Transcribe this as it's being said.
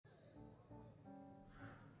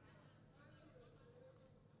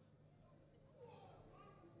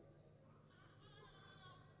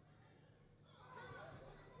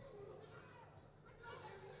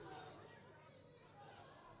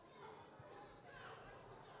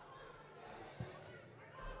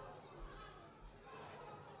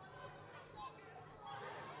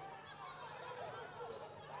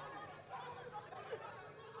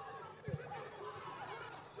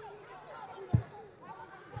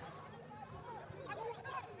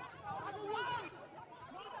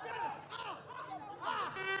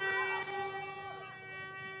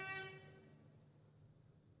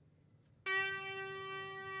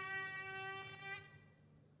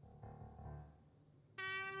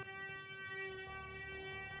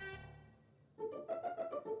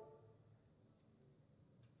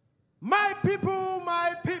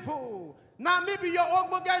Now maybe your own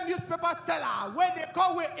newspaper seller, when they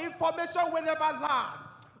come with information whenever land.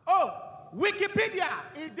 Oh, Wikipedia,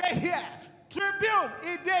 is there here. Tribune,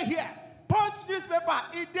 is there here. Punch newspaper,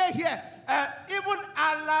 is there here. Even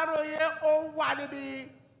Alaroye or Wanibi.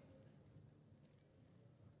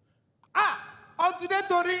 On today's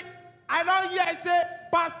story, I know here I say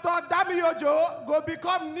Pastor Damiojo will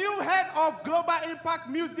become new head of Global Impact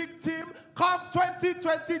Music Team come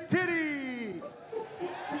 2023.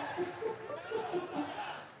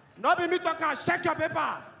 Not be me talking, check your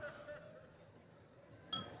paper.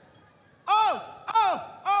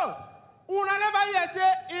 Una never hear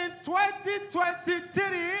say in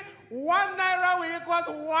 2023, 1 naira will equals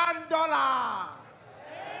 $1.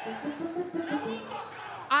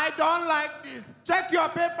 I don't like this. Check your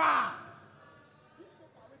paper.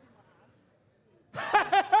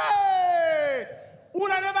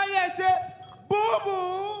 Una never hear say Boo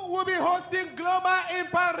Boo will be hosting Global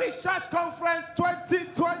Impact Research Conference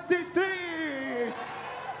 2023.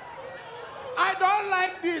 I don't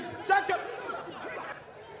like this. Check your.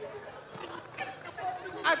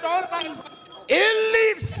 I don't like.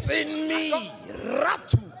 It lives in me.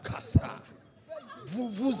 Ratu Kasa.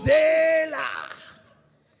 Vuvuzela.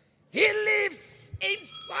 He lives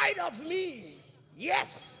inside of me.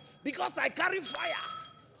 Yes, because I carry fire.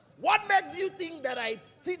 What made you think that I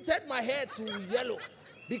tinted my hair to yellow?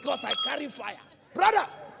 Because I carry fire. Brother,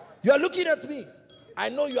 you are looking at me. I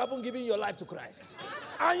know you haven't given your life to Christ.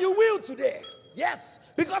 And you will today. Yes,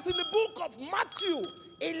 because in the book of Matthew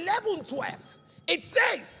 11:12, it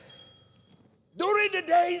says, during the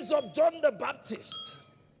days of John the Baptist.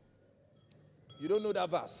 You don't know that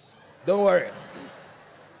verse? Don't worry.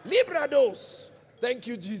 Librados. Thank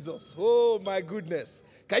you, Jesus. Oh, my goodness.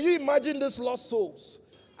 Can you imagine these lost souls?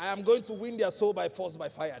 I am going to win their soul by force, by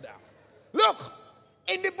fire down. Look,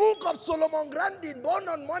 in the book of Solomon Grandin, born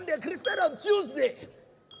on Monday, christened on Tuesday,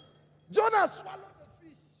 Jonah swallowed the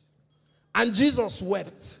fish. And Jesus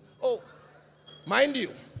wept. Oh, mind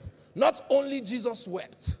you, not only Jesus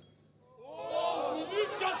wept.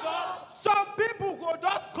 Some people go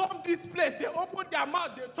not come this place. They open their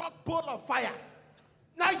mouth, they talk bowl of fire.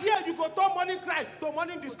 Now here you go to morning cry, to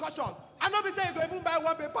morning discussion. I know we say you go even buy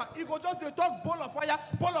one paper. You go just they talk bowl of fire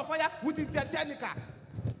with Intertechnica.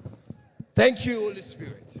 Thank you, Holy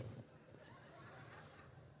Spirit.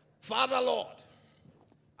 Father Lord,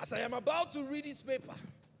 as I am about to read this paper,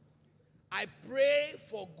 I pray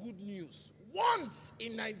for good news once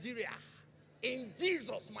in Nigeria, in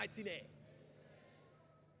Jesus' mighty name.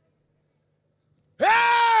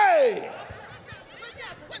 Hey!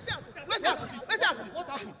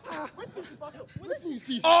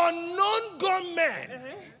 Unknown gunmen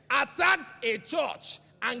attacked a church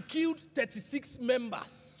and killed 36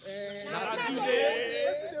 members.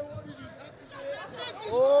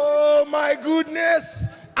 Oh my goodness.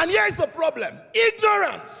 And here is the problem.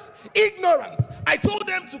 Ignorance. Ignorance. I told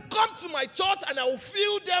them to come to my church and I will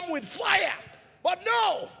fill them with fire. But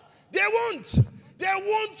no, they won't. They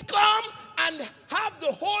won't come and have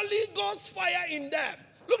the Holy Ghost fire in them.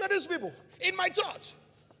 Look at these people in my church.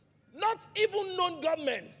 Not even known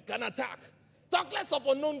gunmen can attack. Talk less of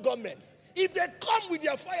unknown gunmen. If they come with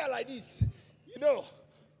their fire like this, you know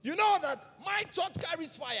that my church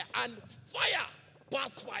carries fire and fire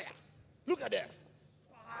pass fire. Look at them.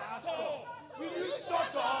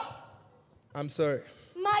 I'm sorry.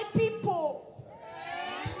 My people.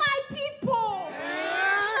 My people.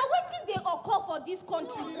 Now what did they occur for this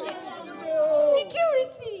country?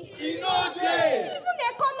 Security. Even the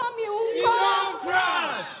economy will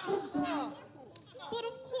crash. But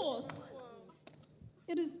of course,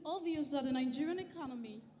 it is obvious that the Nigerian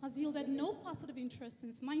economy has yielded no positive interest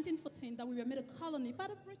since 1914 that we were made a colony by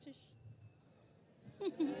the British.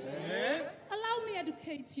 Allow me to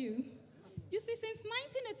educate you. You see, since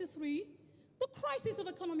 1983, the crisis of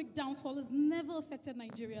economic downfall has never affected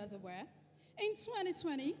Nigeria as it were. In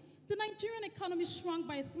 2020, the Nigerian economy shrunk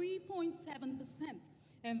by 3.7%.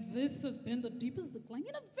 And this has been the deepest decline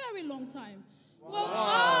in a very long time. Well,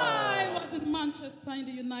 I was in Manchester in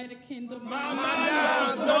the United Kingdom.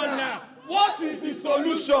 Mama, what is the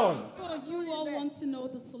solution? Oh, you all want to know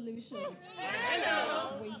the solution.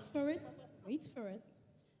 Wait for it. Wait for it.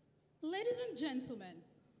 Ladies and gentlemen,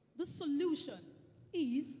 the solution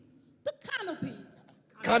is the canopy.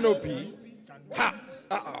 Canopy? Ha! Wait.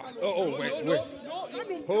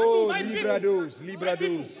 Oh, librados. No.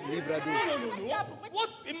 What?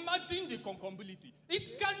 Imagine the concombility.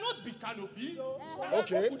 It cannot be canopy.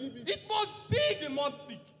 Okay. It must be the mop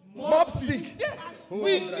stick. Mop stick? Yes.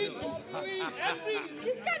 We need to free every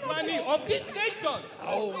money of this nation.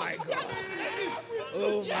 Oh my God.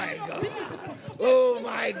 Oh my God. Oh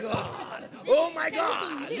my God. Oh my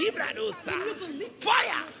God.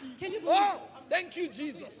 Fire. Oh, thank you,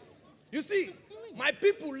 Jesus. You see, my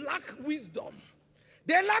people lack wisdom.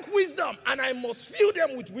 They lack wisdom, and I must fill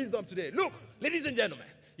them with wisdom today. Look, ladies and gentlemen,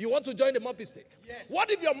 you want to join the mopping stick? Yes. What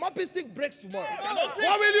if your mopping stick breaks tomorrow?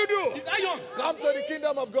 What will you do? It's iron. Come to the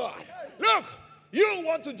kingdom of God. Look, you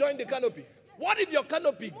want to join the canopy. What if your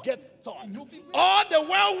canopy gets torn? Or the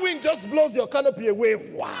whirlwind just blows your canopy away?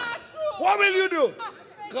 Wow. What will you do?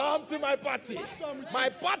 Come to my party. My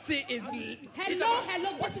party is... Hello,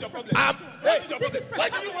 What's your problem? Hey, Why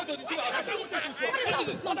do you want to deceive our people?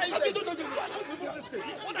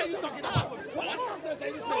 What are you talking about? What nonsense are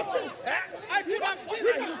you saying? I could have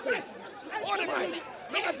killed you. What am I?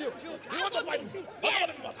 Look at you. You want to fight me?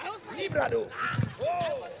 Leave that door.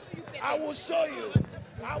 Oh, I will show you.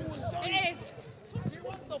 I will show you. She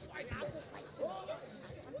wants to fight.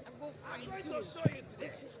 I'm going to show you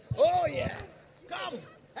today. Oh, yes. Come.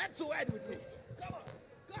 Head to head with me. Come on.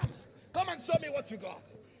 Come. Come and show me what you got.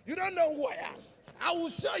 You don't know who I am. I will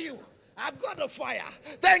show you. I've got the fire.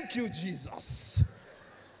 Thank you, Jesus.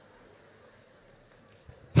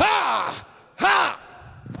 Ha! Ha!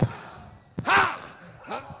 Ha!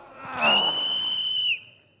 Ha!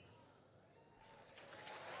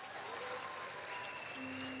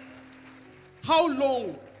 How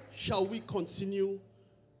long shall we continue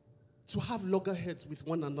to have loggerheads with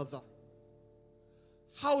one another?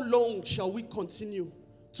 How long shall we continue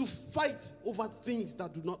to fight over things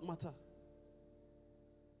that do not matter?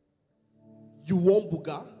 You want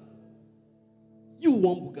Buga? You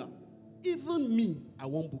want Buga. Even me, I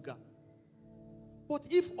want Buga. But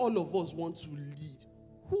if all of us want to lead,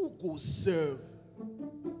 who go serve?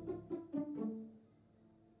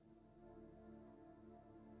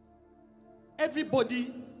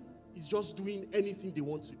 Everybody is just doing anything they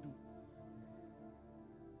want to do.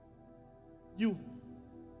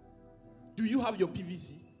 Do you have your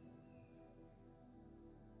PVC?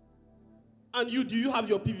 And do you have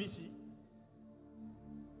your PVC?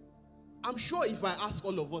 I'm sure if I ask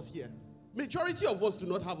all of us here, majority of us do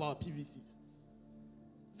not have our PVCs.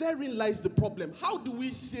 Therein lies the problem. How do we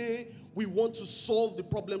say we want to solve the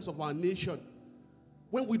problems of our nation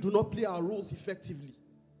when we do not play our roles effectively?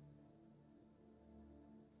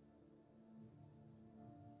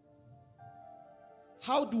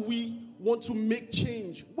 How do we want to make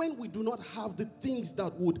change when we do not have the things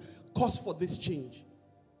that would cause for this change?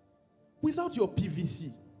 Without your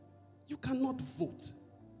PVC, you cannot vote.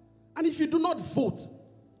 And if you do not vote,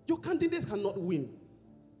 your candidate cannot win.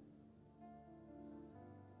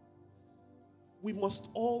 We must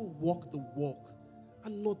all walk the walk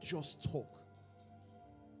and not just talk.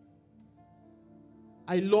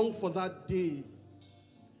 I long for that day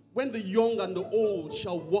when the young and the old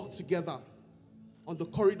shall walk together on the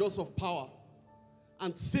corridors of power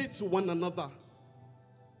and say to one another,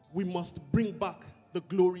 we must bring back the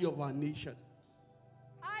glory of our nation.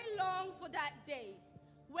 I long for that day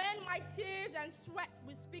when my tears and sweat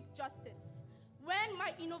will speak justice, when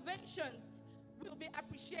my innovations will be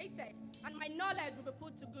appreciated and my knowledge will be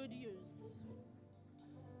put to good use.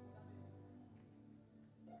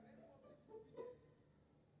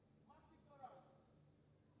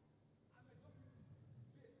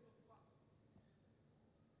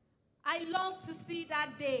 I long to see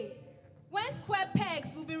that day when square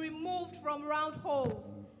pegs will be removed from round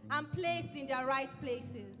holes and placed in their right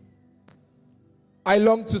places. I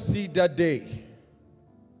long to see that day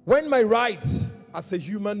when my rights as a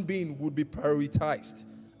human being would be prioritized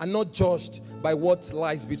and not judged by what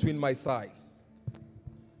lies between my thighs.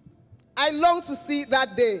 I long to see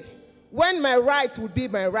that day when my rights would be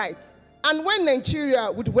my rights and when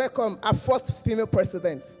Nigeria would welcome our first female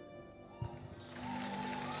president.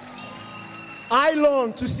 I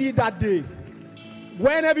long to see that day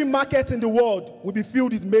when every market in the world will be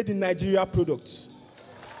filled with made in Nigeria products.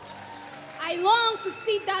 I long to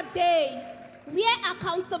see that day where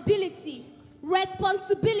accountability,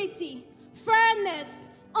 responsibility, fairness,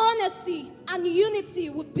 honesty, and unity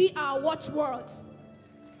would be our watchword.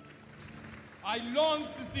 I long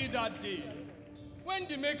to see that day when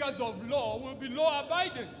the makers of law will be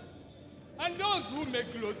law-abiding, and those who make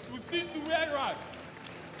clothes will cease to wear rags.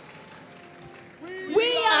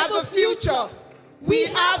 We are the future. We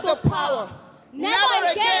have the power.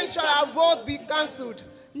 Never again shall our vote be cancelled.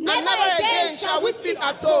 Never again shall we sit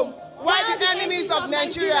at home while the enemies of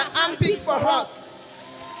Nigeria handpick for us.